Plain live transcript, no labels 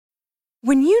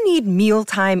When you need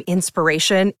mealtime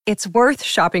inspiration, it's worth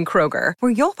shopping Kroger,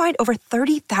 where you'll find over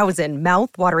 30,000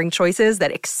 mouth-watering choices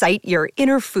that excite your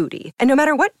inner foodie. And no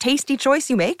matter what tasty choice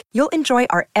you make, you'll enjoy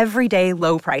our everyday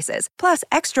low prices, plus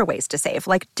extra ways to save,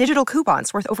 like digital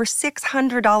coupons worth over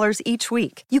 $600 each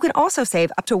week. You can also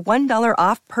save up to $1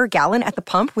 off per gallon at the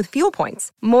pump with fuel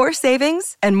points. More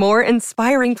savings and more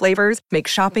inspiring flavors make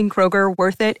shopping Kroger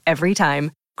worth it every time.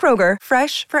 Kroger,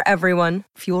 fresh for everyone.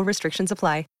 Fuel restrictions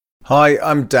apply. Hi,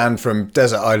 I'm Dan from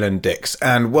Desert Island Dicks,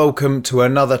 and welcome to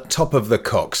another Top of the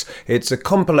Cocks. It's a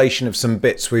compilation of some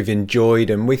bits we've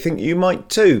enjoyed, and we think you might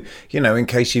too. You know, in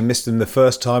case you missed them the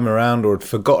first time around or had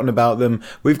forgotten about them.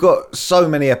 We've got so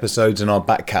many episodes in our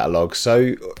back catalogue,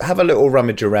 so have a little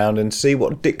rummage around and see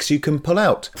what dicks you can pull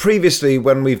out. Previously,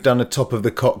 when we've done a Top of the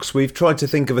Cocks, we've tried to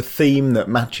think of a theme that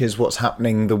matches what's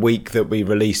happening the week that we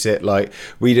release it. Like,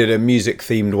 we did a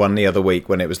music-themed one the other week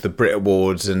when it was the Brit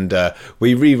Awards, and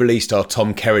we re-released our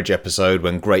Tom Kerridge episode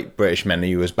when Great British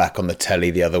Menu was back on the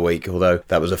telly the other week, although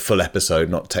that was a full episode,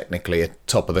 not technically a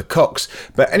Top of the Cocks.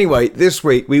 But anyway, this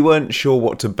week we weren't sure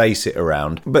what to base it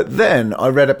around. But then I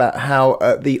read about how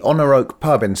at the Honor Oak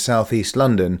pub in southeast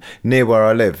London, near where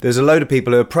I live, there's a load of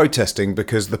people who are protesting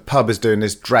because the pub is doing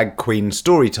this drag queen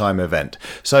storytime event.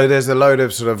 So there's a load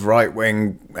of sort of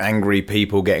right-wing angry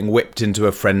people getting whipped into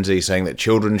a frenzy saying that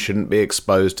children shouldn't be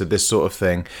exposed to this sort of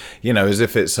thing, you know, as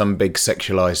if it's some big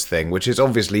sexualised thing, which is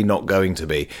obviously not going to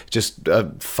be. Just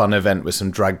a fun event with some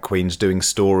drag queens doing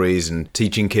stories and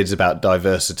teaching kids about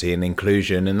diversity and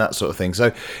inclusion and that sort of thing.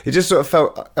 So it just sort of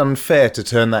felt unfair to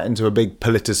turn that into a big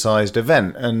politicised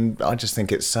event, and I just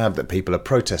think it's sad that people are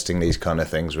protesting these kind of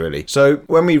things, really. So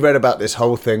when we read about this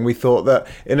whole thing, we thought that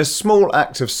in a small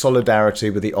act of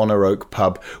solidarity with the Honor Oak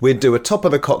pub, we'd do a Top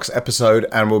of the Cocks episode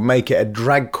and we'll make it a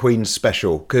drag queen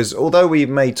special, because although we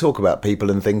may talk about people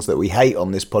and things that we hate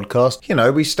on this podcast, you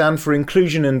know, we stand for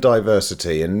inclusion and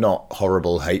diversity and not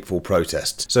horrible, hateful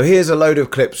protests. So here's a load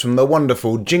of clips from the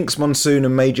wonderful Jinx Monsoon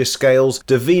and Major Scales,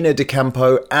 Davina De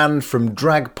Campo, and from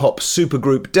drag pop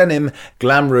supergroup Denim,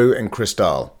 Glamroo and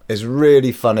Cristal. It's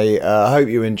really funny. I hope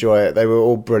you enjoy it. They were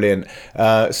all brilliant.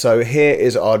 So here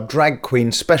is our drag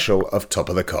queen special of Top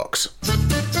of the Cocks.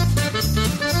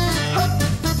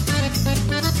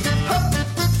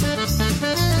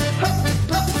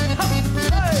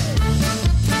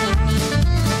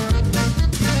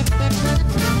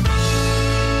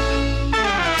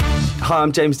 Hi,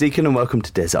 I'm James Deacon and welcome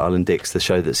to Desert Island Dicks, the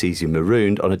show that sees you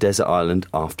marooned on a desert island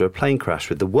after a plane crash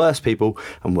with the worst people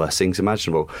and worst things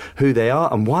imaginable. Who they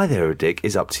are and why they're a dick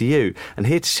is up to you. And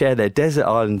here to share their Desert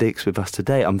Island Dicks with us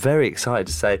today, I'm very excited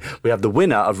to say we have the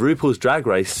winner of RuPaul's Drag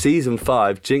Race Season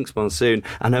 5, Jinx Monsoon,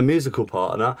 and her musical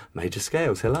partner, Major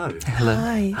Scales. Hello. Hello.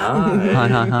 Hi. Hi.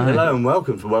 Hi. Hello and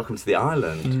welcome to the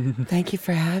island. Thank you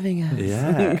for having us.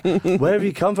 Yeah. Where have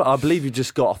you come from? I believe you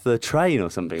just got off the train or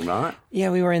something, right? Yeah,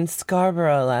 we were in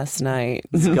Scarborough last night.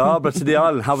 Scarborough to the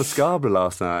island. How was Scarborough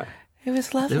last night? It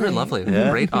was lovely. They were lovely. Yeah.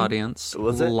 Great audience.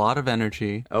 Was a it? lot of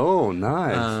energy. Oh,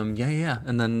 nice. Yeah.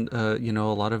 And then, a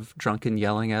lot of drunken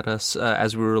yelling at us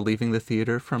as we were leaving the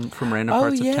theater from random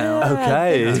parts of town.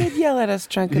 Okay. They did yell at us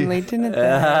drunkenly, didn't they?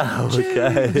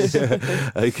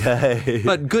 Okay.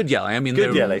 But good yelling. I mean,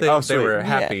 Good yelling. they Oh, sweet. were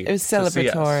happy. Yeah, it was to see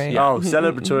us. celebratory. Yeah. Oh,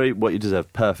 celebratory, what you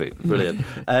deserve. Perfect. Brilliant.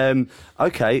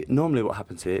 Okay, normally what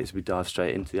happens here is we dive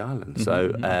straight into the island. So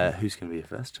who's going to be your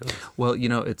first choice? Well,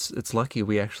 it's lucky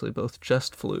we actually both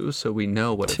just flew, so we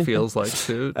know what it feels like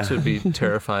to be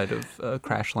terrified of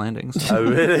crash landings. Oh,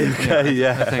 really? Okay,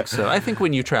 yeah. I think so. I think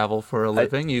when you travel for a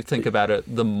living, you think about it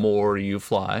the more you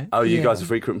fly. Oh, you Yeah. guys are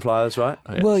frequent flyers, right?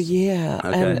 Oh, yes. Well, yeah.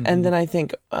 Okay. And then I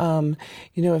think,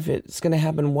 if it's going to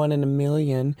happen 1 in a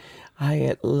million, I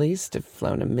at least have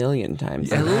flown 1 million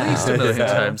times. At now. least 1 million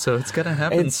times, so it's going to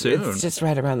happen soon. It's just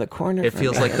right around the corner. It for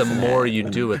feels me, like the isn't more it? you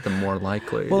do it, the more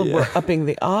likely. Well, we're upping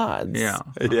the odds. Yeah.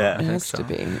 Yeah. I It think has so. to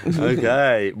be.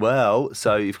 Okay, well,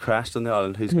 so you've crashed on the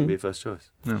island. Who's going to be your first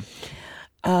choice? Yeah.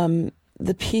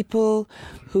 The people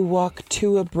who walk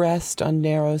two abreast on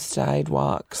narrow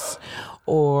sidewalks,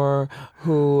 or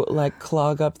who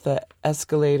clog up the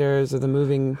escalators or the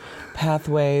moving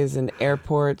pathways in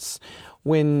airports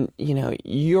when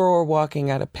you're walking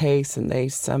at a pace and they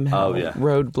somehow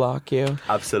roadblock you.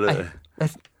 Absolutely.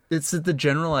 It's the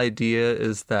general idea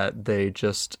is that they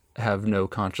just have no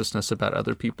consciousness about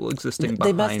other people existing behind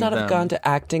them. They must not have gone to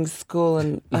acting school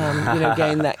and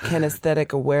gained that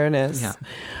kinesthetic awareness. Yeah.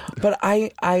 But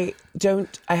I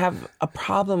have a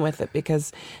problem with it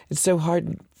because it's so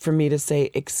hard for me to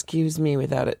say excuse me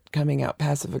without it coming out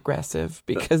passive aggressive,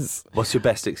 because What's your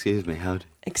best excuse me? How do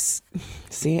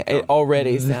see, it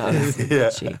already sounds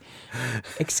bitchy.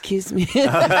 Excuse me.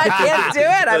 I can't do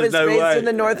it. I was raised in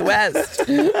the Northwest.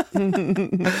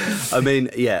 I mean,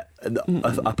 yeah,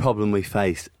 a problem we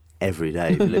face every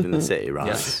day if you live in the city, right?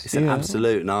 Yes. It's an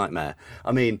absolute nightmare.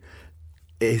 I mean,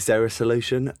 is there a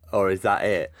solution, or is that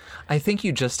it? I think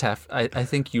you just have. I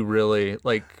think you really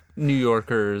like New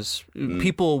Yorkers,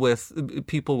 people with,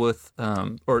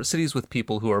 or cities with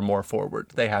people who are more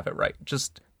forward. They have it right.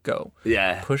 Just go.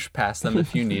 Yeah. Push past them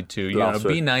if you need to. You know,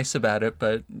 be nice about it,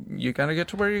 but you gotta get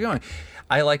to where you're going.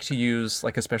 I like to use,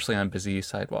 like, especially on busy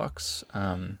sidewalks.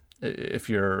 If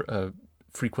you're a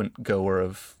frequent goer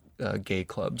of gay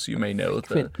clubs, you may know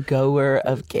Goer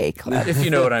of gay clubs. if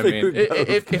you know what I mean.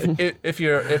 If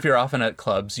you're often at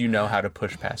clubs, you know how to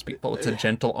push past people. It's a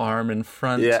gentle arm in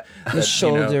front. Yeah. The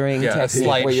shouldering technique,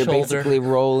 slight where you're shoulder. basically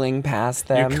rolling past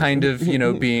them. You're kind of,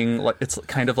 being like, it's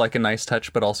kind of like a nice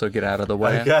touch, but also get out of the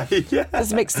way. Okay, yeah.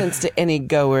 This makes sense to any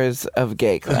goers of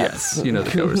gay clubs. Yes,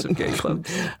 the goers of gay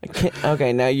clubs.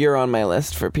 Okay, now you're on my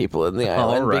list for people in the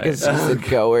island, right. because you said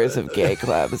goers of gay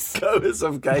clubs. Goers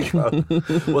of gay club.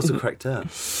 What's the correct term?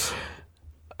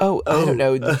 Oh, I don't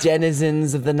know,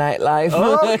 denizens of the nightlife.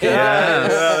 Okay. Yeah,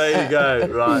 there you go.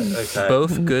 Right, okay.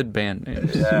 Both good band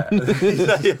names. Yeah.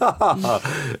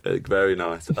 Very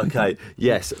nice. Okay,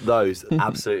 yes, those,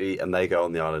 absolutely, and they go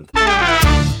on the island.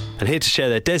 And here to share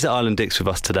their Desert Island Dicks with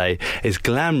us today is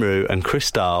Glamru and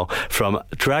Crystal from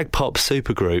drag pop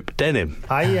supergroup Denim.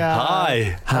 Hiya.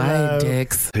 Hi. Hi,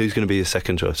 Dix. Who's going to be your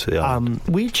second choice for the island?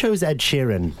 We chose Ed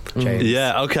Sheeran, James.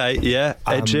 Yeah, okay, yeah,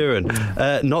 Ed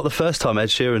Sheeran. Not the first time Ed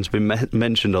Sheeran's been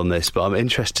mentioned on this, but I'm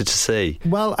interested to see.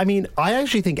 Well, I mean, I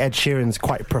actually think Ed Sheeran's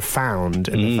quite profound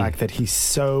in the fact that he's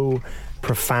so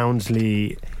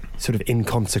profoundly sort of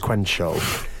inconsequential.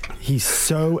 He's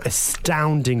so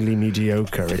astoundingly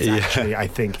mediocre. It's actually, I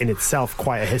think, in itself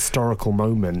quite a historical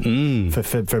moment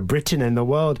for Britain and the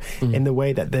world, in the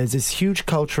way that there's this huge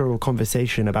cultural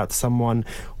conversation about someone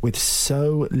with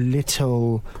so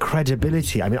little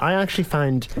credibility. I mean, I actually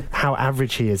find how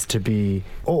average he is to be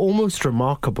almost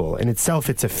remarkable. In itself,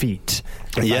 it's a feat.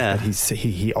 The fact that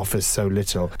he offers so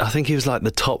little. I think he was like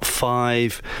the top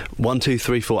 5, 1, 2,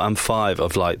 3, 4, and 5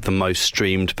 of like the most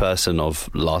streamed person of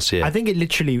last year. I think it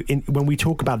literally, when we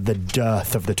talk about the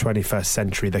dearth of the 21st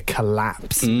century, the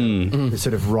collapse, the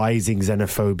sort of rising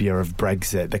xenophobia of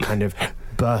Brexit, the kind of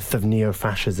birth of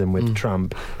neo-fascism with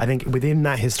Trump, I think within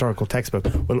that historical textbook,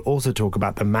 we'll also talk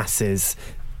about the masses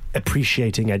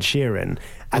appreciating Ed Sheeran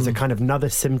as a kind of another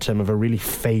symptom of a really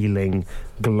failing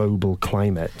global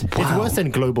climate. Wow. It's worse than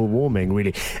global warming,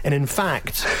 really. And in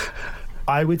fact,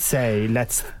 I would say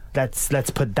let's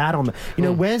put that on.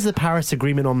 Where's the Paris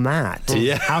Agreement on that?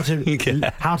 Yeah. How to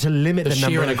limit the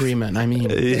number Sheeran agreement. I mean,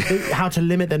 how to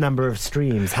limit the number of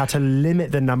streams, how to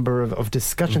limit the number of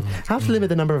discussion, how to limit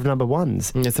the number of number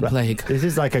ones. It's a plague. This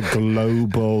is like a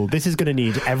global. This is going to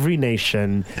need every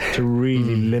nation to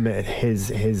really limit his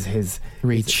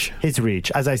reach. His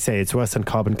reach. As I say, it's worse than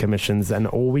carbon commissions, and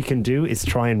all we can do is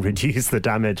try and reduce the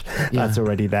damage that's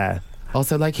already there.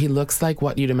 Also, like, he looks like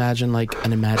what you'd imagine, like,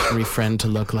 an imaginary friend to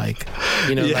look like.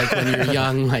 Like when you're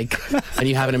young, like, and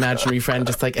you have an imaginary friend,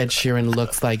 just like Ed Sheeran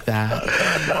looks like that.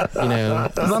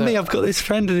 Mummy, I've got this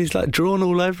friend and he's like drawn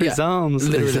all over his arms.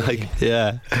 Literally.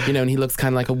 And he looks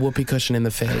kind of like a whoopee cushion in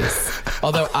the face.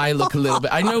 Although I look a little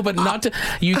bit, I know, but not to,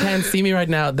 you can't see me right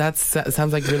now. That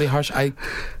sounds like really harsh.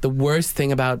 The worst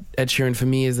thing about Ed Sheeran for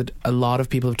me is that a lot of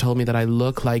people have told me that I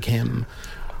look like him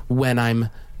when I'm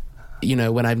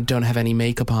when I don't have any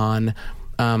makeup on.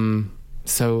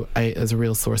 So there's a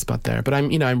real sore spot there. But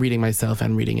I'm reading myself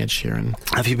and reading Ed Sheeran.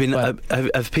 Have you been?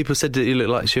 Have people said that you look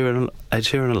like Ed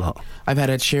Sheeran a lot? I've had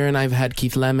Ed Sheeran. I've had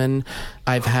Keith Lemon.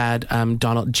 I've had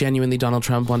Donald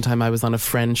Trump. One time I was on a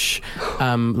French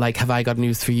 "Have I Got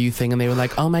News for You" thing, and they were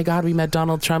like, "Oh my God, we met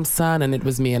Donald Trump's son," and it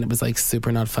was me, and it was like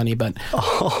super not funny. But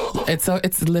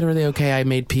it's literally okay. I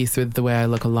made peace with the way I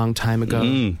look a long time ago.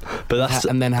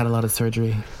 And then had a lot of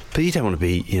surgery. But you don't want to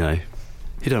be, you don't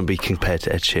want to be compared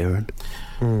to Ed Sheeran.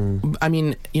 I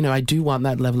mean, I do want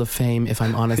that level of fame, if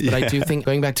I'm honest. But I do think,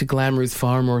 going back to Glamru's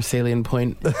far more salient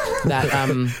point, that,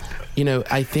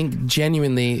 I think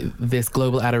genuinely this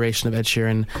global adoration of Ed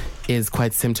Sheeran is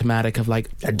quite symptomatic of like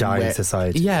a dying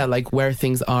society. Yeah, like where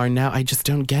things are now. I just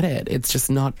don't get it. It's just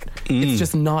not. It's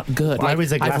just not good. Well,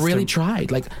 like, I've really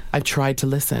tried. Like I've tried to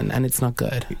listen, and it's not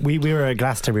good. We were at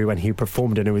Glastonbury when he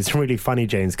performed, and it was really funny,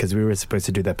 James, because we were supposed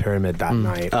to do the pyramid that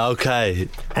night. Okay.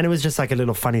 And it was just like a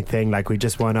little funny thing. Like we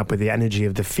just weren't up with the energy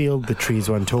of the field. The trees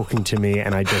weren't talking to me,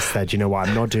 and I just said, you know what,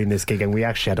 I'm not doing this gig. And we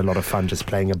actually had a lot of fun just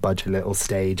playing a budget little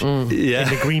stage in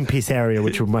the Greenpeace area,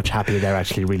 which we're much happier. They're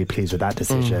actually really pleased with that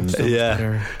decision.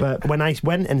 But when I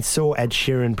went and saw Ed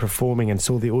Sheeran performing and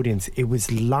saw the audience, it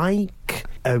was like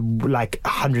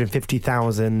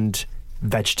 150,000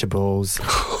 vegetables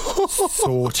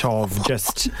sort of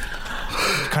just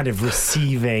kind of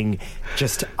receiving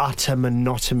just utter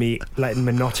monotony, like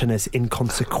monotonous,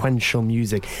 inconsequential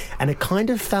music, and it kind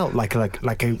of felt like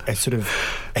a sort of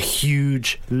a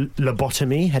huge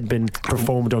lobotomy had been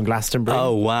performed on Glastonbury.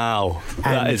 Oh wow,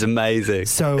 that is amazing.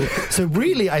 So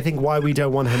really, I think why we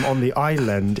don't want him on the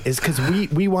island is because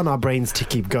we want our brains to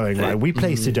keep going, right? We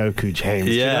play Sudoku, James.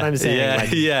 Do you know what I'm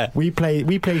saying? We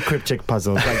play cryptic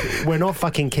puzzles. Like we're not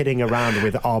fucking kidding around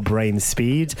with our brain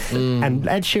speed. And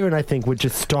Ed Sheeran, I think, would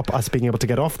just stop us being able to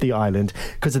get off the island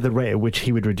because of the rate at which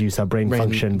he would reduce our brain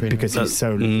function because he's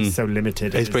so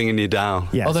limited. He's bringing you down.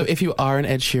 Yeah, although if you are an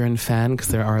Ed Sheeran fan, because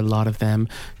there are a lot of them,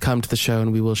 come to the show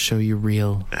and we will show you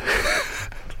real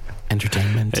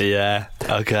entertainment. Yeah,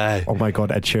 okay. Oh my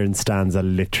God, Ed Sheeran stans are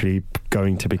literally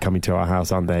going to be coming to our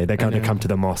house, aren't they? They're going to come to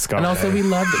the mosque. And also we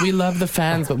love the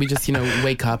fans, but we just,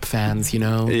 wake up fans,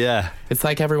 Yeah. It's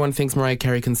like everyone thinks Mariah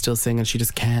Carey can still sing and she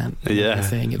just can't.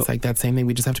 It's like that same thing.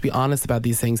 We just have to be honest about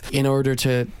these things in order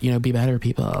to, be better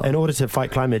people. In order to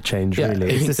fight climate change, really.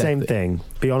 It's the same thing.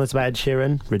 Be honest about Ed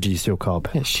Sheeran, reduce your cob.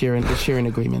 Yeah, the Sheeran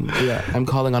agreement. Yeah. I'm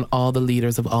calling on all the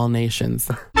leaders of all nations.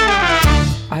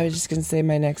 I was just going to say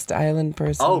my next island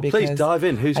person. Oh, please dive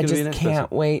in. Who's going to be next? I just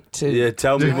can't wait to.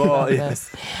 Tell me more.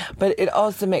 This. But it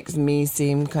also makes me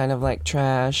seem kind of like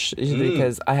trash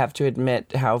because I have to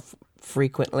admit how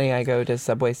frequently I go to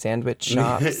Subway sandwich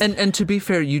shops. And to be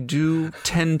fair, you do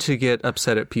tend to get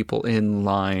upset at people in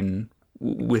line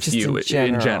with just you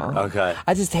in general. Okay.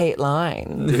 I just hate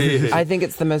lines. I think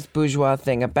it's the most bourgeois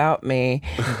thing about me,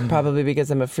 probably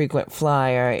because I'm a frequent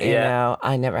flyer. You know,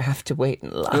 I never have to wait in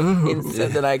line. So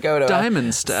that I go to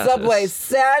Diamond status. Subway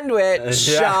sandwich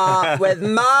shop with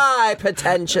my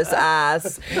pretentious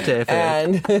ass. David.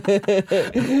 And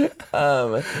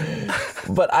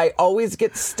but I always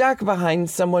get stuck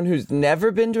behind someone who's never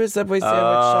been to a Subway sandwich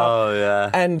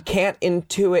shop and can't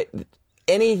intuit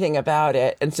anything about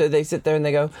it, and so they sit there and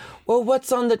they go, well,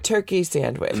 what's on the turkey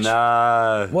sandwich?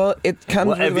 No. Well, it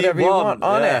comes with whatever you want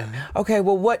on it. Okay,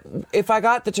 well, what if I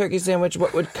got the turkey sandwich,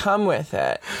 what would come with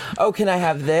it? Oh, can I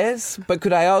have this? But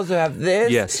could I also have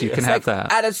this? Yes, you can have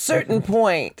that. At a certain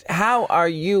point, how are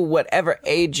you, whatever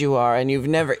age you are, and you've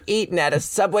never eaten at a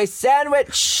Subway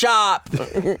sandwich shop?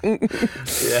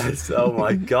 Yes, oh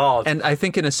my God. And I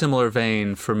think in a similar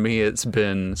vein, for me, it's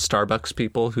been Starbucks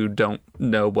people who don't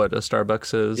know what a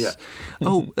Starbucks is. Yeah.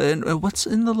 Oh, and what's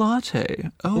in the latte?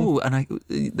 Oh, and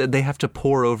they have to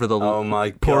pour over the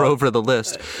over the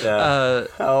list. Yeah.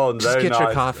 Just get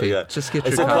your coffee. Yeah. Just get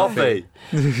your coffee.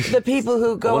 The people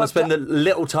who go I want to spend the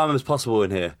little time as possible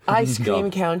in here. Ice cream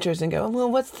counters and go,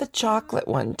 well, what's the chocolate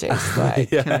one taste like?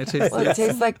 Can I taste it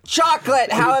tastes like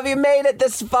chocolate. How have you made it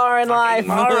this far in life?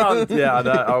 Yeah, I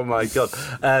know. Oh my God.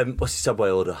 What's your Subway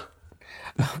order?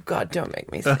 Oh God, don't make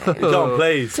me say. Go on,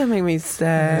 please. Don't make me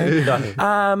say.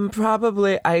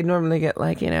 Probably I normally get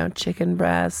chicken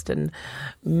breast and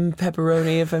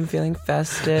pepperoni if I'm feeling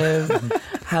festive,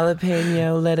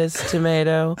 jalapeno, lettuce,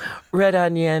 tomato, red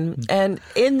onion, and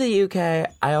in the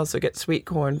UK I also get sweet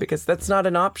corn because that's not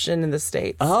an option in the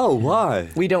States. Oh, why?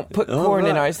 We don't put corn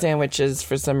in our sandwiches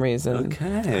for some reason.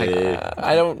 Okay.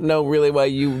 I don't know really why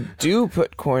you do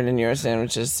put corn in your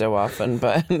sandwiches so often,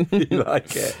 but you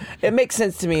like it. It makes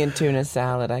sense to me in tuna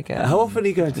salad, I guess. How often are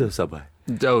you going to the Subway?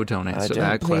 Oh, don't answer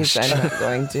that question. I'm not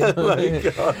going to. Oh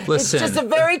my God. Listen, it's just a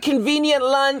very convenient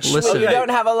lunch when you don't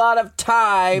have a lot of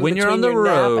time when you're on the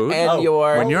road and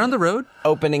your when you're on the road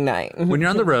opening night. When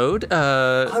you're on the road,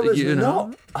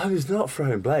 I was not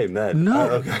throwing blame then.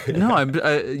 No,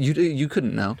 you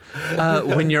couldn't know.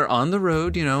 When you're on the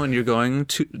road, and you're going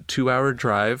 2-hour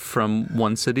drive from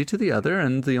one city to the other,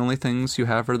 and the only things you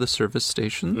have are the service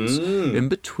stations in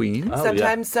between.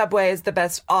 Sometimes Subway is the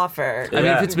best offer. I mean,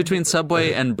 if it's between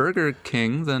Subway and Burger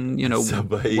King, then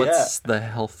Subway, what's the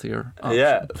healthier option?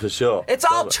 Yeah, for sure. It's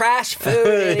all trash food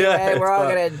anyway. We're all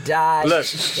gonna die. Look,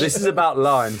 this is about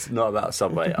lines, not about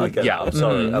Subway. I get that. I'm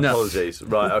sorry. Apologies.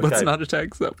 Right, okay. Let's not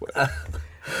attack Subway.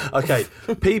 Okay,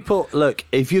 people, look,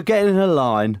 if you're getting in a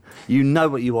line, you know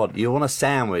what you want. You want a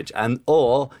sandwich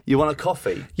or you want a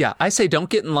coffee. Yeah, I say don't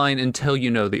get in line until you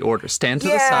know the order. Stand to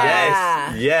the side.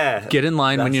 Yes, yeah. Get in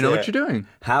line when you know what you're doing.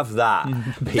 Have that,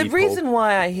 people. The reason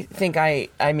why I think I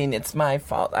mean, it's my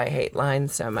fault I hate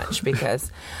lines so much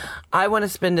because I want to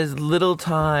spend as little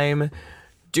time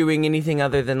doing anything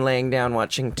other than laying down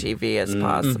watching TV as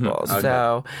possible. Okay.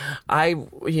 So I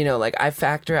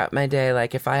factor out my day.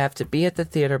 Like if I have to be at the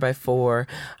theater by 4,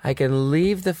 I can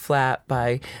leave the flat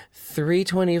by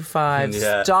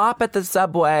 3:25, stop at the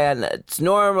subway, and it's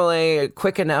normally a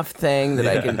quick enough thing that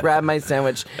I can grab my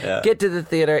sandwich, get to the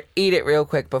theater, eat it real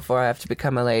quick before I have to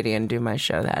become a lady and do my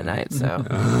show that night.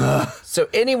 So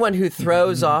anyone who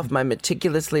throws off my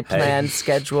meticulously planned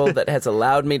schedule that has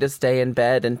allowed me to stay in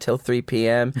bed until 3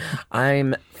 p.m.,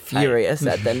 I'm furious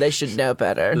at them. They should know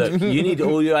better. Look, you need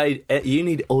all your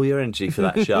energy for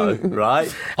that show,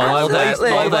 right? All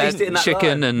that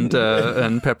chicken and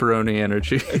pepperoni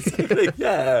energy.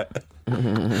 Yeah.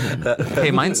 Hey,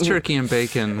 mine's turkey and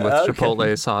bacon with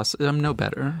chipotle sauce. I'm no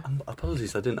better.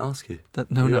 Apologies, I didn't ask you.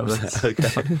 No, that's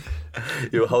okay.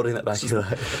 You were holding that back.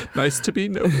 Nice to be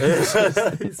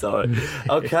noticed. Sorry.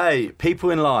 Okay, people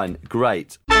in line.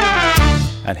 Great.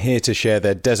 And here to share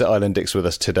their Desert Island Dicks with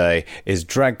us today is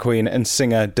drag queen and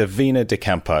singer Davina De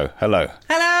Campo. Hello.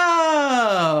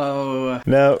 Hello!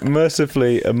 Now,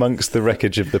 mercifully, amongst the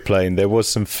wreckage of the plane, there was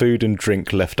some food and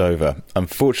drink left over.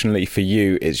 Unfortunately for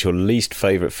you, it's your least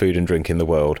favourite food and drink in the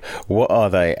world. What are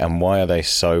they and why are they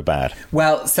so bad?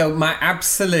 Well, so my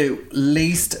absolute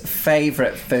least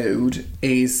favourite food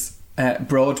is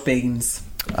broad beans.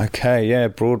 Okay, yeah,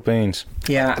 broad beans.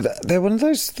 Yeah. They're one of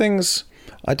those things...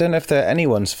 I don't know if they're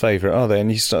anyone's favourite, are they?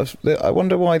 And I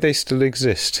wonder why they still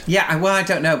exist. Yeah, well, I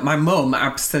don't know. My mum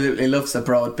absolutely loves a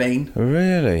broad bean.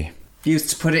 Really? Used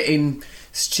to put it in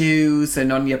stews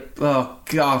and on your... Oh,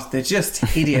 God, they're just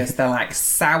hideous. They're like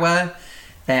sour.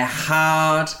 They're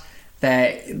hard.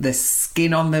 The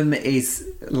skin on them is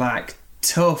like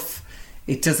tough.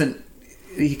 It doesn't...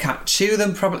 You can't chew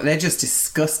them properly. They're just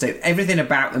disgusting. Everything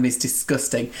about them is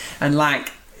disgusting. And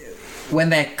like... when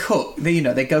they're cooked,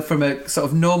 they go from a sort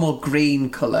of normal green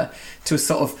colour to a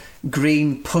sort of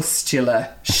green pustular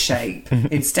shape.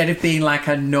 Instead of being like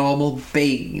a normal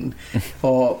bean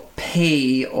or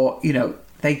pea or,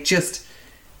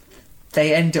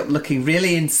 they end up looking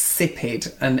really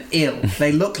insipid and ill.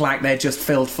 They look like they're just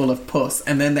filled full of pus,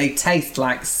 and then they taste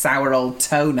like sour old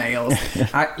toenails.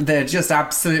 They're just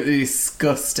absolutely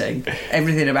disgusting.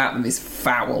 Everything about them is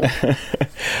foul.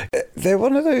 They're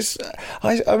one of those...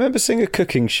 I remember seeing a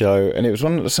cooking show, and it was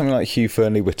something like Hugh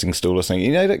Fernley Whittingstall or something.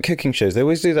 You know that cooking shows, they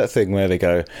always do that thing where they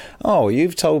go, oh,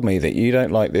 you've told me that you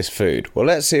don't like this food. Well,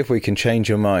 let's see if we can change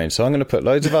your mind. So I'm going to put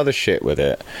loads of other shit with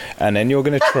it, and then you're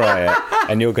going to try it,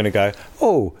 and you're going to go,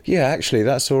 oh, yeah, actually,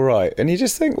 that's all right. And you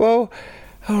just think, well,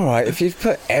 all right, if you've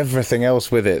put everything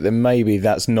else with it, then maybe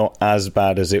that's not as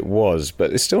bad as it was,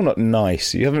 but it's still not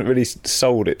nice. You haven't really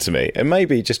sold it to me. And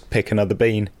maybe just pick another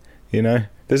bean,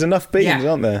 There's enough beans,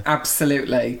 aren't there?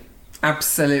 Absolutely.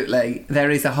 Absolutely. There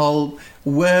is a whole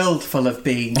world full of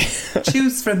beans.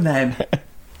 Choose from them.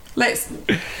 Let's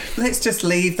just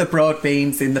leave the broad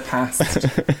beans in the past.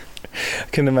 I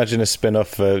can imagine a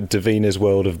spin-off Davina's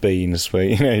World of Beans where,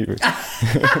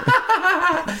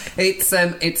 It's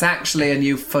actually a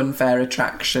new funfair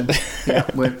attraction. Yeah,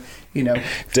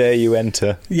 Dare you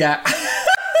enter. Yeah.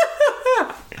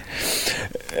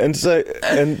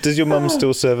 And does your mum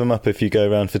still serve them up if you go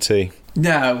around for tea?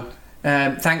 No,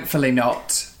 thankfully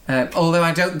not. Although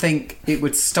I don't think it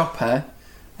would stop her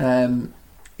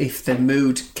if the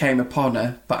mood came upon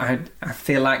her. But I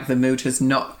feel like the mood has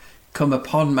not come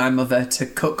upon my mother to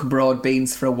cook broad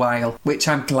beans for a while, which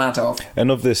I'm glad of.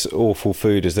 And of this awful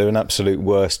food, is there an absolute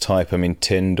worst type? I mean,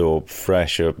 tinned or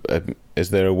fresh, or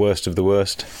is there a worst of the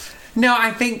worst? No,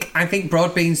 I think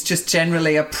broad beans just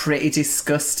generally are pretty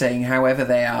disgusting, however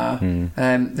they are.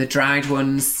 The dried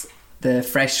ones, the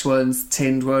fresh ones,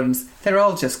 tinned ones, they're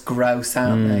all just gross,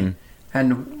 aren't they?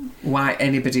 And why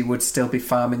anybody would still be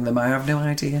farming them, I have no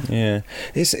idea. Yeah.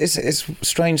 It's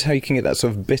strange how you can get that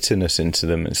sort of bitterness into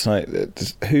them. It's like,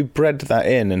 who bred that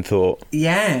in and thought...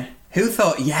 Yeah. Who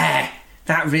thought,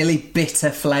 that really bitter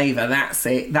flavour, that's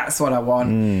it. That's what I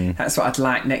want. That's what I'd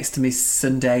like next to my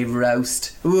Sunday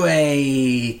roast.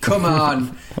 Ooh, come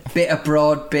on. Bit of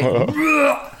broad bit.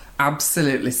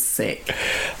 Absolutely sick.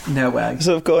 No way.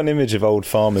 So I've got an image of old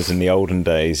farmers in the olden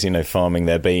days, farming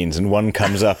their beans, and one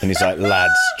comes up and he's like,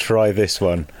 lads, try this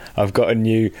one. I've got a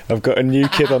new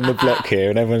kid on the block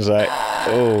here, and everyone's like,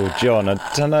 oh, John, I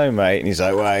don't know, mate. And he's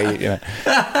like, well,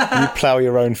 you plough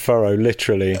your own furrow,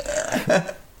 literally.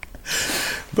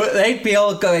 But they'd be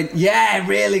all going, yeah,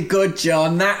 really good,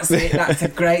 John. That's it. That's a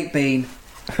great bean.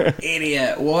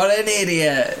 Idiot. What an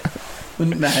idiot.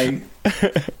 Wouldn't they?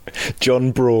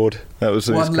 John Broad. That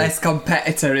was one less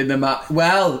competitor in the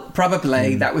Well,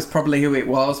 probably. That was probably who it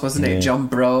was, wasn't it? John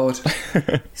Broad.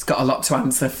 He's got a lot to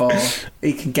answer for.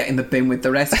 He can get in the bin with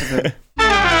the rest of them.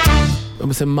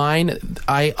 So mine,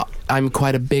 I'm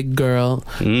quite a big girl.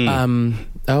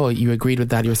 Oh, you agreed with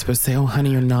that. You were supposed to say, "Oh,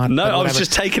 honey, you're not." No, I was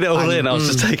just taking it all in. I was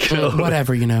just taking it all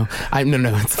whatever, you know.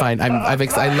 No, it's fine. I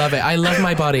love it. I love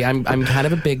my body. I'm kind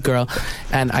of a big girl,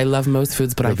 and I love most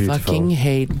foods, but I fucking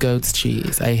hate goat's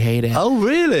cheese. I hate it. Oh,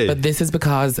 really? But this is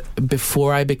because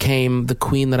before I became the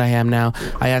queen that I am now,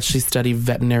 I actually studied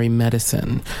veterinary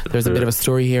medicine. There's a bit of a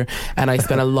story here, and I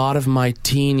spent a lot of my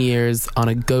teen years on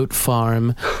a goat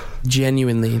farm.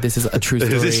 Genuinely, this is a true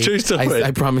story. Is this true story? I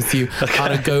promise you. Okay.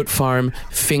 On a goat farm,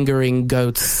 fingering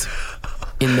goats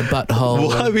in the butthole.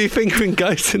 Why were you fingering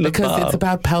goats in the Because butt? it's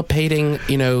about palpating,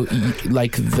 you know,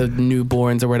 like the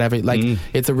newborns or whatever. Like,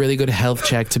 it's a really good health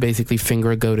check to basically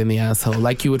finger a goat in the asshole,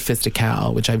 like you would fist a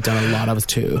cow, which I've done a lot of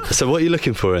too. So what are you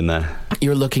looking for in there?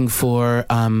 You're looking for,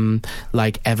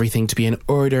 like, everything to be in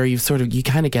order. You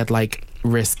kind of get, like,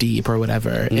 wrist deep or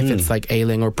whatever if it's like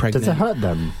ailing or pregnant. Does it hurt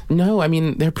them? No, I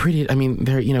mean they're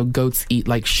you know, goats eat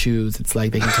like shoes. It's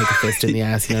like they can take a fist in the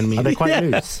ass, you know what I mean? Are they quite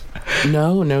loose?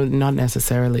 No, not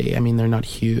necessarily. I mean, they're not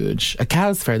huge. A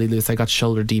cow's fairly loose. I got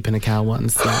shoulder deep in a cow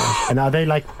once. So. And are they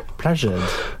like pleasured?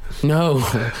 No,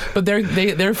 but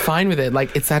they're fine with it.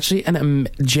 Like, it's actually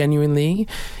genuinely,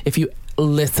 if you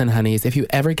listen, honeys, if you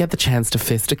ever get the chance to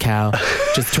fist a cow,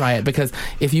 just try it, because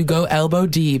if you go elbow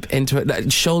deep into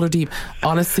it, shoulder deep,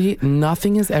 honestly,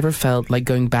 nothing has ever felt like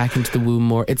going back into the womb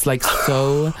more. It's like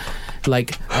so...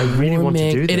 like I really warming. want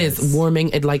to do this. It is warming.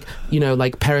 It, like, you know,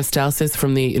 like peristalsis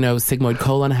from the, you know, sigmoid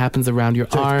colon happens around your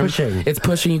arm. It's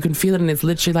pushing. You can feel it, and it's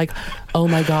literally like, oh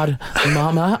my god,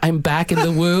 mama, I'm back in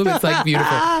the womb. It's like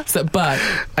beautiful. So, but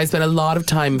I spent a lot of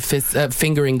time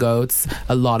fingering goats,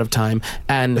 a lot of time,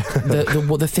 and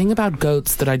the thing about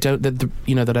goats that I don't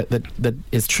that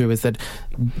is true is that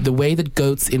the way that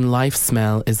goats in life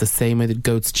smell is the same way that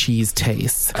goat's cheese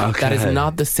tastes. Okay. That is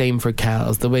not the same for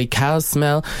cows. The way cows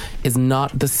smell is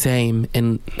not the same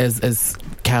as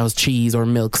cow's cheese or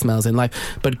milk smells in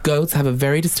life, but goats have a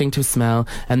very distinctive smell,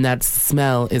 and that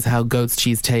smell is how goat's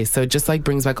cheese tastes. So it just like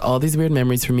brings back all these weird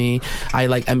memories for me.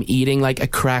 I'm eating like a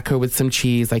cracker with some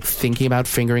cheese, like thinking about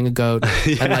fingering a goat.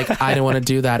 Yeah. And like, I don't want to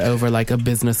do that over like a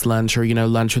business lunch or, you know,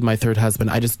 lunch with my third husband.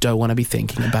 I just don't want to be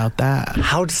thinking about that.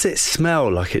 How does it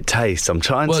smell like it tastes? I'm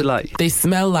trying to like... They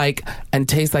smell like and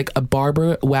taste like a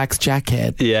barber wax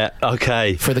jacket. Yeah,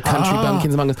 okay. For the country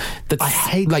bumpkins among us. That's I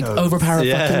hate like those. overpower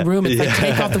a fucking room. It's like,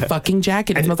 take off the fucking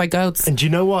jacket. It smells like goats. And do you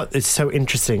know what? It's so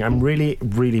interesting. I'm really,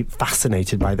 really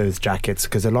fascinated by those jackets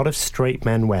because a lot of straight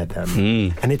men wear them.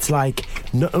 And it's like,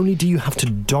 not only do you have to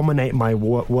dominate my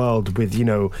world with, you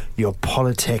know, your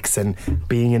politics and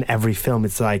being in every film,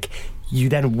 it's like you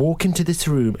then walk into this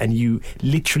room and you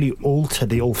literally alter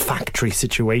the olfactory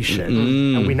situation.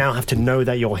 And we now have to know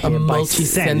that you're here by sense.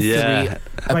 Multi-sensory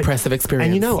oppressive experience.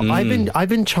 And you know, I've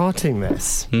been charting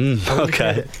this.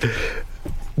 Okay.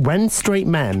 When straight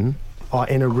men are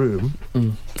in a room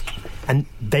and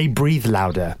they breathe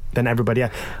louder than everybody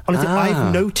else, honestly,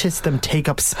 I've noticed them take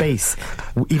up space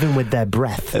even with their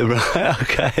breath. Right,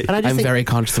 okay. And I'm very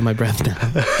conscious of my breath now.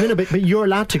 No, but you're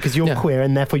allowed to because you're queer,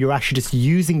 and therefore you're actually just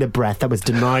using the breath that was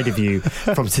denied of you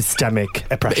from systemic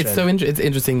oppression. It's so it's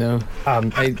interesting though.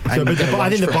 I think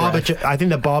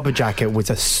the barber jacket was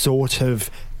a sort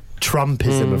of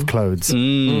Trumpism of clothes.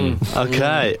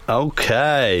 Okay.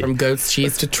 From goat's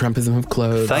cheese to Trumpism of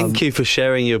clothes. Thank you for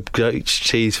sharing your goat's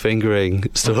cheese fingering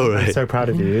story. I'm so proud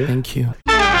of you. Thank you.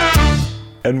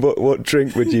 And what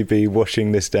drink would you be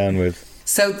washing this down with?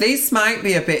 So this might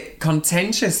be a bit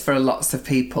contentious for lots of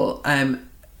people,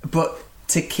 but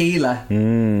tequila.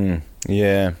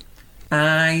 Yeah.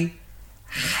 I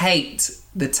hate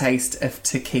the taste of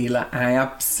tequila. I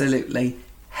absolutely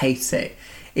hate it.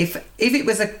 If it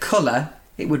was a colour,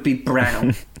 it would be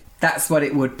brown. That's what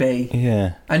it would be.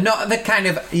 Yeah. And not the kind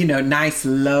of, you know, nice,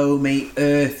 loamy,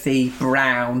 earthy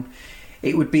brown.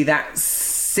 It would be that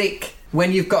sick,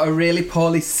 when you've got a really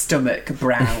poorly stomach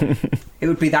brown. It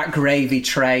would be that gravy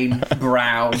train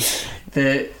brown.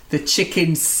 The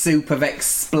chicken soup of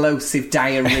explosive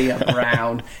diarrhea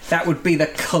brown. That would be the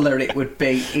colour it would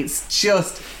be. It's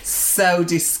just so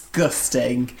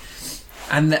disgusting.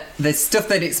 And the stuff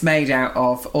that it's made out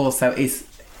of also is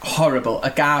horrible.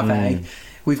 Agave.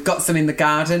 We've got some in the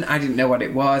garden. I didn't know what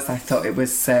it was. I thought it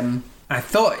was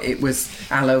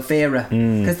aloe vera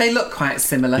because they look quite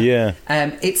similar. Yeah.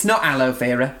 It's not aloe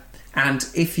vera. And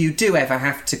if you do ever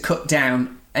have to cut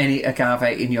down any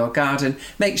agave in your garden,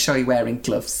 make sure you're wearing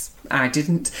gloves. I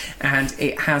didn't. And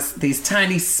it has these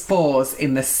tiny spores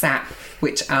in the sap,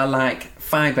 which are like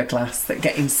fiberglass that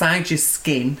get inside your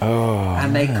skin,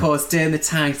 and they cause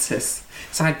dermatitis.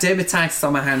 So I had dermatitis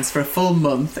on my hands for a full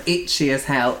month, itchy as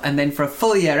hell, and then for a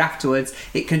full year afterwards,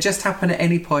 it can just happen at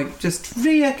any point, just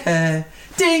reoccur.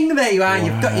 Ding, there you are,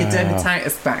 you've got your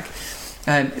dermatitis back.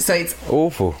 So it's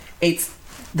awful. It's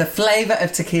the flavour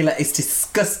of tequila is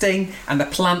disgusting, and the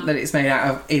plant that it's made out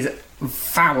of is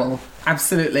foul,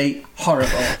 absolutely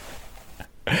horrible.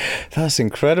 That's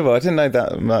incredible. I didn't know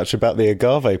that much about the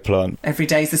agave plant. Every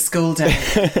day's a school day.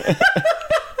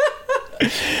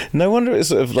 No wonder it's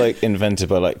sort of like invented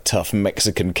by like tough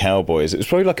Mexican cowboys. It was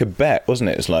probably like a bet,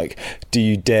 wasn't it? It's like, do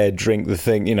you dare drink the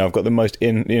thing? You know, I've got the most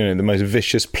the most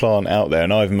vicious plant out there,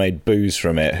 and I've made booze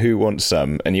from it. Who wants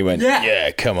some? And you went,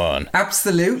 yeah, come on.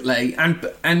 Absolutely, and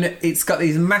it's got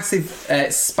these massive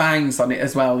spines on it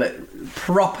as well that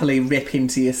properly rip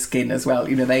into your skin as well.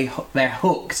 You know, they're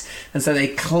hooked, and so they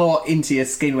claw into your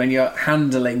skin when you're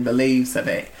handling the leaves of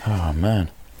it. Oh man,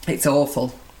 it's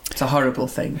awful. It's a horrible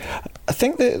thing. I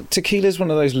think that tequila is one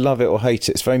of those love it or hate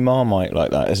it. It's very Marmite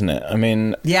like that, isn't it? I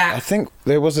mean, yeah. I think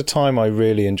there was a time I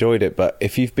really enjoyed it, but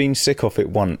if you've been sick of it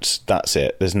once, that's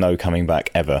it. There's no coming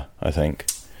back ever, I think.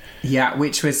 Yeah,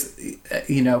 which was,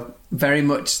 very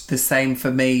much the same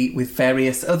for me with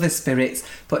various other spirits,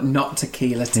 but not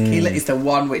tequila. Tequila is the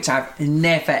one which I've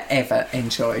never, ever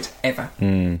enjoyed, ever.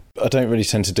 I don't really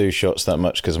tend to do shots that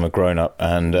much because I'm a grown-up,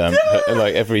 and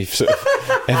like every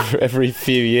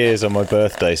few years on my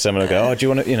birthday, someone will go, "Oh, do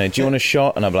you want a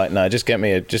shot?" And I'm like, "No, just get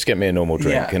me a normal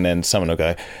drink." Yeah. And then someone will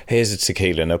go, "Here's a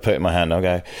tequila," and they'll put it in my hand. And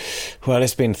I'll go, "Well,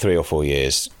 it's been 3 or 4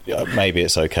 years. Maybe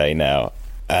it's okay now."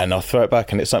 And I'll throw it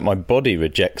back, and it's like my body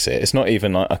rejects it. It's not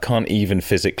even like I can't even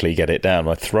physically get it down.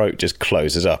 My throat just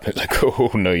closes up. It's like,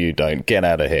 oh no, you don't. Get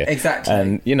out of here. Exactly.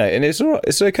 And and it's all right.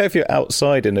 It's okay if you're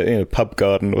outside in a pub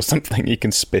garden or something. You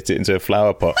can spit it into a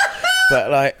flower pot.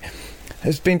 But like,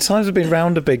 there's been times I've been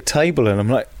round a big table, and I'm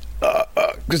like,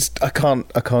 I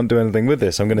can't do anything with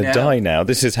this. I'm going to die now.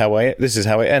 This is how it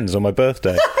ends on my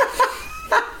birthday.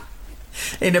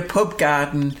 In a pub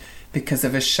garden because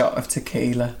of a shot of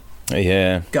tequila.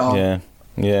 Yeah. God.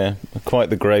 Yeah. Quite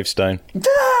the gravestone.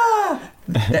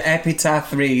 The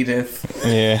epitaph readeth.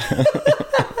 Yeah.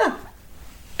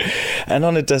 And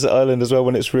on a desert island as well,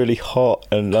 when it's really hot,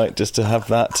 and like just to have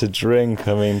that to drink,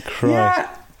 I mean, Christ.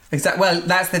 Yeah. Exactly. Well,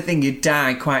 that's the thing. You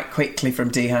die quite quickly from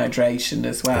dehydration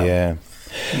as well. Yeah.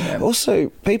 Also,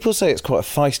 people say it's quite a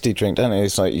feisty drink, don't they?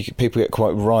 It's like people get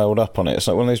quite riled up on it. It's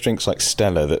like one of those drinks like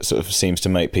Stella that sort of seems to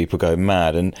make people go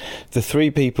mad. And the 3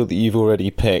 people that you've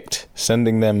already picked,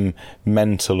 sending them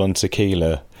mental on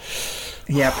tequila.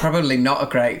 Yeah, probably not a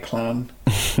great plan.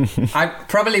 What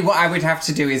I would have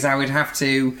to do is I would have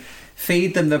to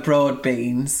feed them the broad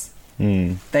beans,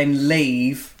 then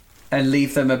leave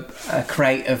them a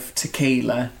crate of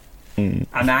tequila. And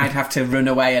I'd have to run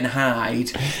away and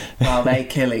hide while they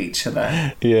kill each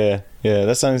other. Yeah,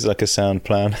 that sounds like a sound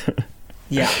plan.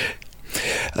 Yeah.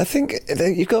 I think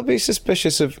you've got to be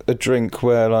suspicious of a drink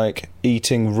where, like,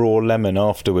 eating raw lemon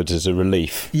afterwards is a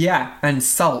relief. Yeah, and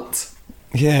salt.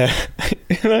 Yeah.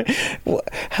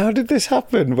 How did this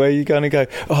happen? Where you're going to go,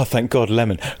 oh, thank God,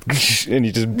 lemon. And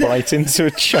you just bite into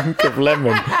a chunk of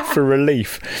lemon for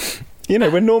relief.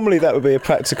 When normally that would be a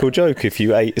practical joke if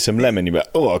you ate some lemon, you'd be like,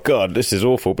 oh, God, this is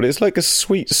awful. But it's like a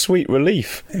sweet, sweet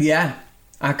relief. Yeah.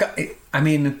 And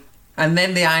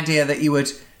then the idea that you would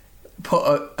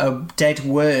put a dead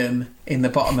worm in the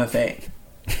bottom of it,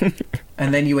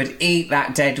 and then you would eat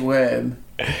that dead worm,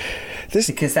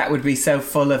 because that would be so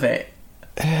full of it.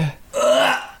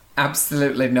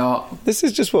 Absolutely not. This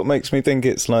is just what makes me think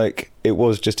it's like it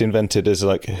was just invented as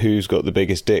like who's got the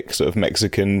biggest dick sort of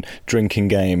Mexican drinking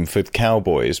game for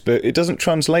cowboys, but it doesn't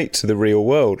translate to the real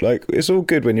world. Like, it's all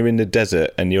good when you're in the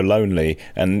desert and you're lonely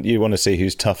and you want to see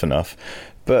who's tough enough,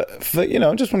 but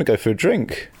I just want to go for a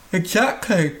drink.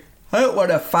 Exactly. I don't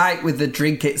want to fight with the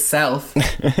drink itself.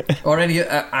 Or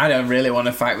I don't really want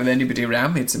to fight with anybody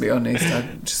around me, to be honest. I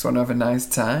just want to have a nice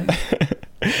time.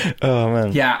 Oh,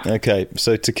 man. Yeah. Okay,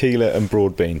 so tequila and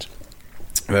broad beans.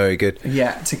 Very good.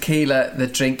 Yeah, tequila, the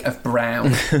drink of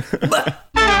brown.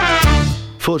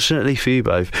 Fortunately for you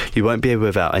both, you won't be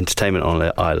without entertainment on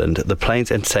the island. The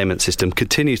plane's entertainment system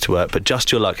continues to work, but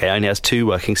just your luck, it only has 2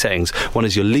 working settings. One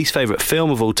is your least favourite film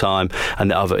of all time,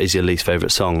 and the other is your least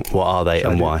favourite song. What are they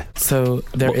and why? So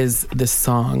there is this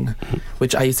song,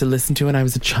 which I used to listen to when I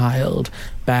was a child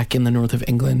back in the north of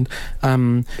England,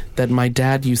 that my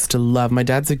dad used to love. My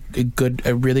dad's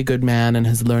a really good man and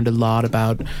has learned a lot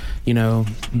about, you know,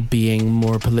 being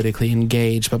more politically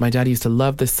engaged. But my dad used to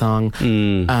love this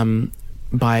song.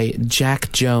 By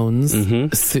Jack Jones,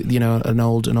 you know, an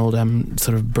old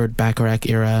sort of Burt Bacharach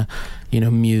era, you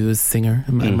know, Muse singer.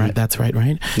 I'm right? That's right?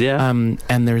 Yeah.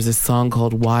 And there's this song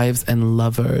called Wives and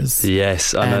Lovers.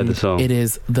 Yes, I know the song. It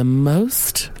is the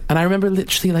most, and I remember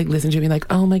literally like listening to it, being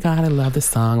like, oh my God, I love this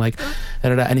song. Like, da,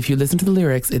 da, da. And if you listen to the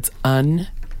lyrics, it's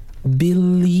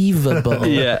unbelievable.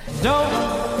 Yeah.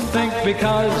 Don't think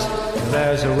because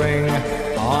there's a ring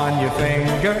on your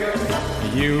finger,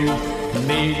 you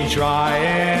needn't try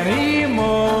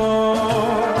anymore.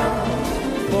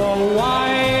 For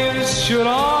wives should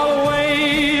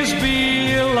always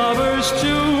be lovers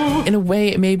too. In a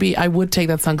way, maybe I would take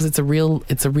that song because it's a real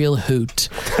hoot,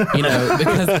 you know,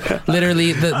 because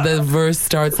literally the verse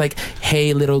starts like,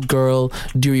 hey little girl,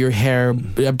 do your hair,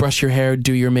 brush your hair,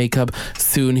 do your makeup,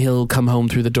 soon he'll come home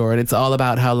through the door. And it's all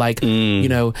about how like, you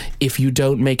know, if you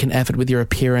don't make an effort with your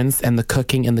appearance and the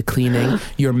cooking and the cleaning,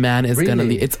 your man is gonna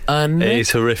leave. It's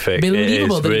It's horrific. It is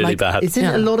really like, bad. Isn't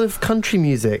a lot of country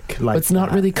music like it's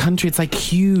not really country, it's like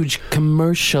huge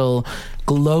commercial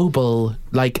global,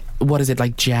 like, what is it,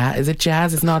 like jazz? Is it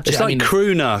jazz? It's not jazz. It's like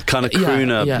crooner, kind of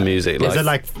crooner music. Is it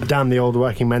like Damn the Old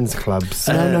Working Men's Clubs?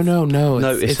 No,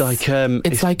 it's like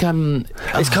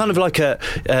it's kind of like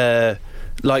a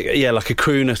like a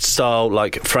crooner style,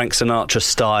 like Frank Sinatra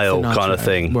style kind of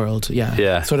thing. World,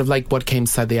 yeah. Sort of like what came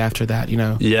sadly after that, you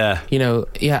know. Yeah. You know,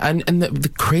 yeah, and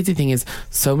the crazy thing is,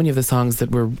 so many of the songs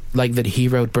that were like that he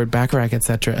wrote, Burt Bacharach,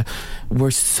 etc.,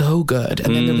 were so good,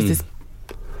 and then there was this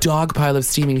dog pile of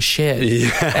steaming shit.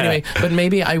 Yeah. Anyway, but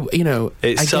maybe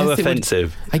it's so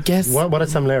offensive. I guess. What are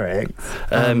some lyrics?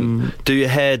 Do your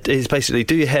hair. It's basically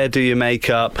do your hair, do your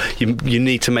makeup. You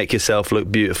need to make yourself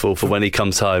look beautiful for when he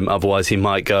comes home. Otherwise, he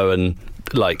might go and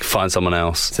like find someone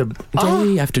else. So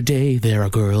day after day, there are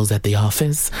girls at the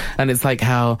office, and it's like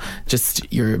how just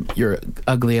you're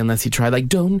ugly unless you try. Like,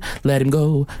 don't let him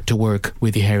go to work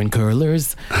with your hair in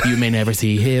curlers. You may never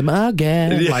see him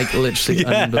again. Like, literally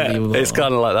unbelievable. It's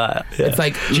kind of like that. Yeah. It's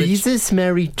like Jesus,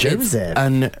 Mary, Joseph. It's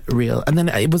unreal. And then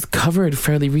it was covered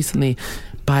fairly recently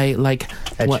by like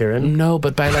Ed Sheeran? No,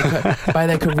 but by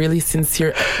like a really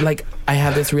sincere, like, I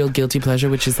have this real guilty pleasure,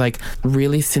 which is like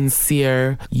really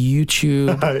sincere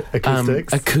YouTube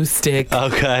acoustic.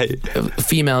 Okay.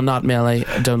 Female, not male. I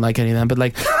don't like any of them, but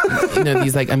like, you know,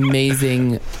 these like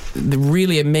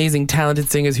really amazing,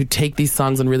 talented singers who take these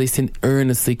songs and really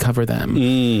earnestly cover them.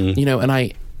 You know,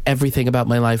 and everything about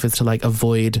my life is to like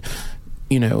avoid,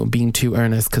 you know, being too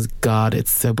earnest, because God, it's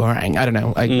so boring. I don't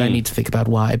know. I need to think about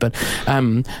why, but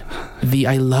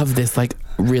I love this, like,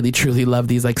 really truly love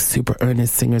these like super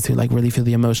earnest singers who like really feel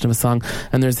the emotion of a song.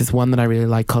 And there's this one that I really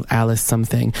like called Alice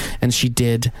something, and she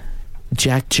did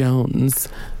Jack Jones,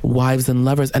 Wives and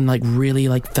Lovers, and like really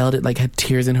like felt it, like had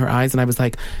tears in her eyes, and I was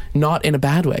like, not in a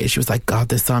bad way. She was like, God,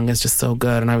 this song is just so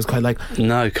good, and I was quite like,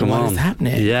 no, come on, what is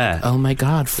happening? Yeah. Oh my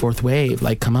God, fourth wave,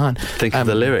 like, come on. Think of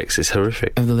the lyrics, it's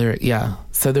horrific. Of the lyric, yeah.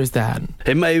 So there's that.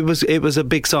 It was a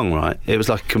big song, right? It was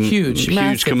like huge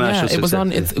commercial success. It was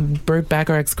on it's Burt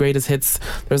Bacharach's greatest hits.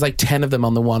 There was like 10 of them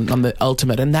on the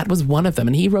Ultimate, and that was one of them.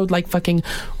 And he wrote like fucking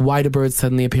Why Do Birds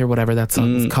Suddenly Appear, whatever that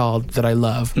song is called, that I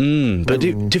love. But do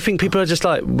you think people are just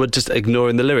like were just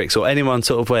ignoring the lyrics, or anyone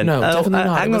sort of went, no, definitely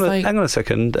not. Hang on a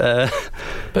second. But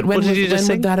when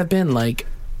would that have been? Like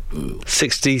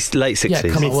 60s, late 60s. Yeah,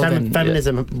 come on,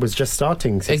 feminism was just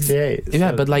starting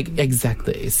 68. But like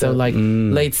exactly. So like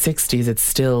late 60s, it's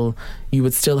still, you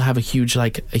would still have a huge,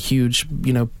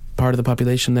 you know, part of the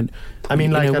population that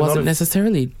wasn't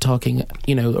necessarily talking,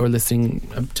 you know, or listening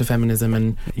to feminism.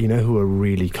 And you know who are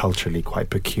really culturally quite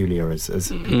peculiar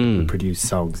as produce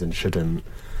songs and shouldn't?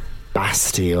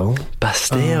 Bastille.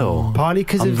 Partly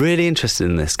because I'm really interested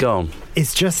in this. Go on.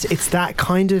 It's that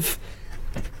kind of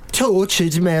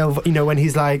tortured male, you know, when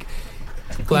he's like,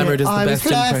 Glamour does the I best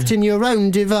was left in your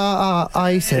own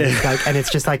device. And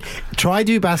it's just like, try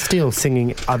do Bastille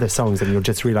singing other songs and you'll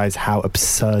just realise how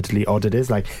absurdly odd it is.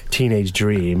 Like Teenage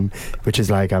Dream, which is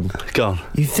like, Go on.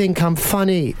 you think I'm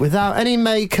funny without any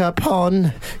makeup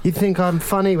on. You think I'm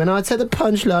funny when I said the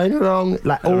punchline wrong.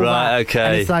 Like all Right, that. okay.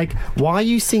 And it's like, why are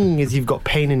you singing as you've got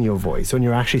pain in your voice when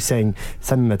you're actually saying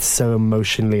something that's so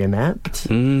emotionally inept?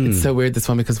 It's so weird, this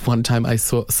one, because one time I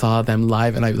saw them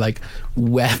live and I like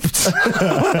wept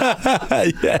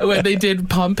when they did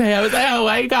Pompeii. I was like, oh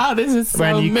my god, this is so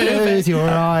When you moving. close your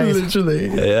eyes. Literally.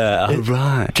 Yeah,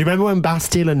 right. Do you remember when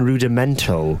Bastille and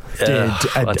Rudimental did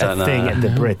I a don't know. thing at the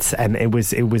Brits, and it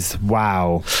was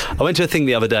wow. I went to a thing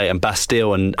the other day and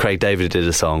Bastille and Craig David did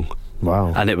a song.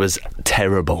 Wow. And it was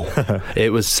terrible.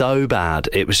 It was so bad.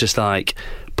 It was just like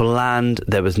bland.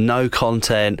 There was no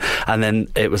content. And then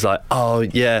it was like, oh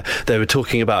yeah, they were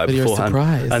talking about it But you're beforehand.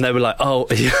 surprised. And they were like, oh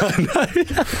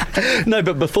yeah, no,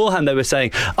 but beforehand they were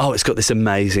saying, oh, it's got this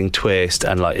amazing twist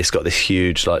and like it's got this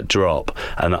huge like drop,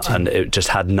 and it just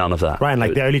had none of that. Right, and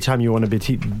like the only time you want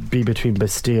to be between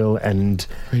Bastille and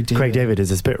Craig David is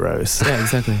a spit roast. Yeah,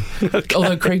 exactly.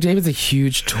 Although Craig David's a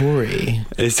huge Tory.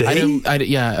 Is he?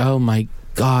 Yeah. Oh my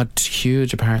God,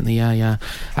 huge. Apparently, yeah.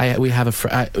 We have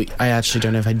I actually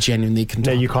don't know if I genuinely can.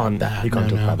 No, talk you can't. About that. You can't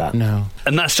talk about that. No.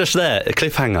 And that's just there, a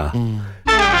cliffhanger.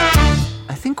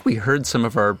 I think we heard some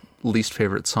of our least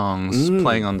favorite songs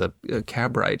playing on the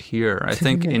cab ride here. I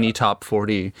think any top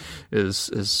 40 is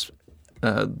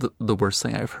the worst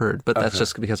thing I've heard, but that's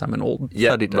just because I'm an old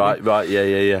fuddy-duddy. Right,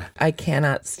 yeah. I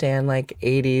cannot stand like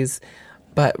 80s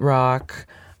butt rock,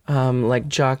 like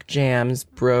jock jams,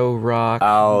 bro rock.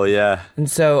 Oh yeah. And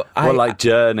so like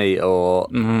Journey or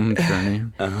Journey.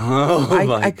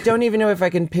 I don't even know if I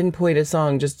can pinpoint a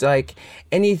song, just like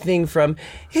anything from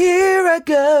Here I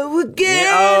Go Again.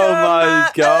 Oh my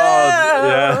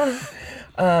God. Yeah.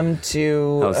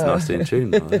 To That was nasty in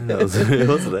tune, though. Wasn't it?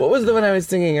 what was the one I was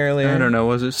singing earlier? I don't know.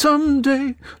 Was it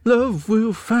Someday Love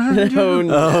Will Find You? Oh,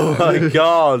 no. Oh my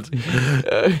God.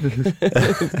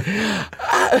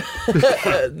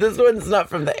 This one's not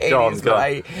from the 80s, Go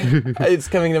on. but it's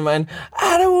coming to mind.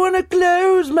 I don't want to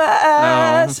close my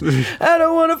eyes. I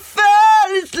don't want to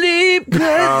fall asleep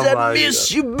because Oh I my miss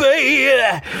God. you,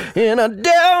 baby. And I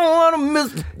don't want to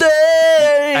miss the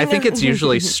thing. I think it's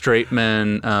usually straight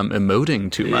men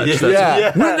emoting too much.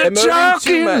 Yeah. When they're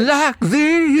Talking like this.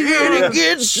 And it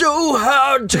gets so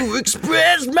hard to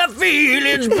express my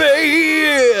feelings,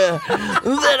 babe,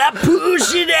 that I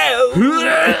push it out.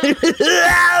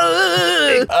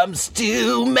 I'm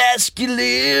still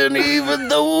masculine, even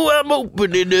though I'm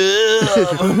opening up.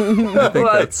 I think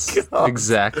that's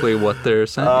exactly what they're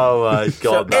saying. Oh my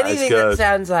God, that is Anything good. that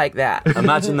sounds like that.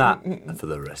 Imagine that for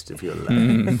the rest of your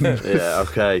life. Yeah,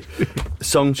 okay.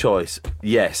 Song choice,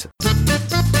 yes.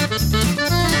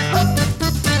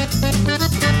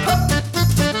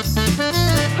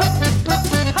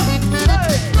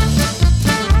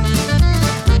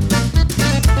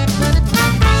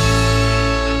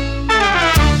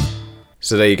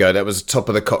 So there you go, that was Top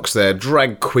of the Cocks there,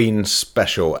 Drag Queen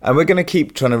Special. And we're going to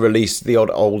keep trying to release the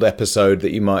odd old episode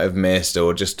that you might have missed,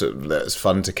 or just that's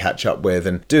fun to catch up with,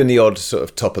 and doing the odd sort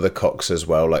of Top of the Cocks as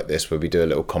well, like this, where we do a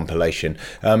little compilation.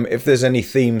 If there's any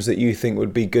themes that you think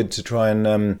would be good to try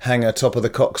and hang a Top of the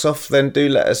Cocks off, then do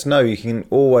let us know. You can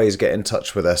always get in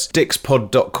touch with us,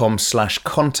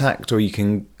 dixpod.com/contact, or you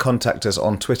can contact us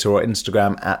on Twitter or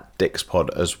Instagram at dixpod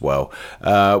as well.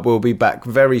 We'll be back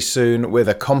very soon with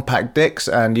a compact Dix,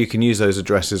 and you can use those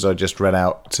addresses I just read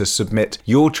out to submit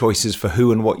your choices for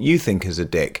who and what you think is a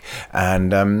dick,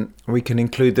 and we can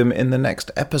include them in the next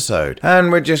episode.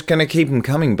 And we're just going to keep them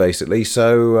coming, basically,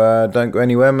 so don't go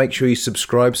anywhere. Make sure you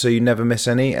subscribe so you never miss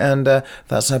any, and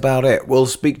that's about it. We'll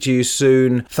speak to you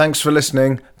soon. Thanks for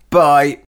listening. Bye.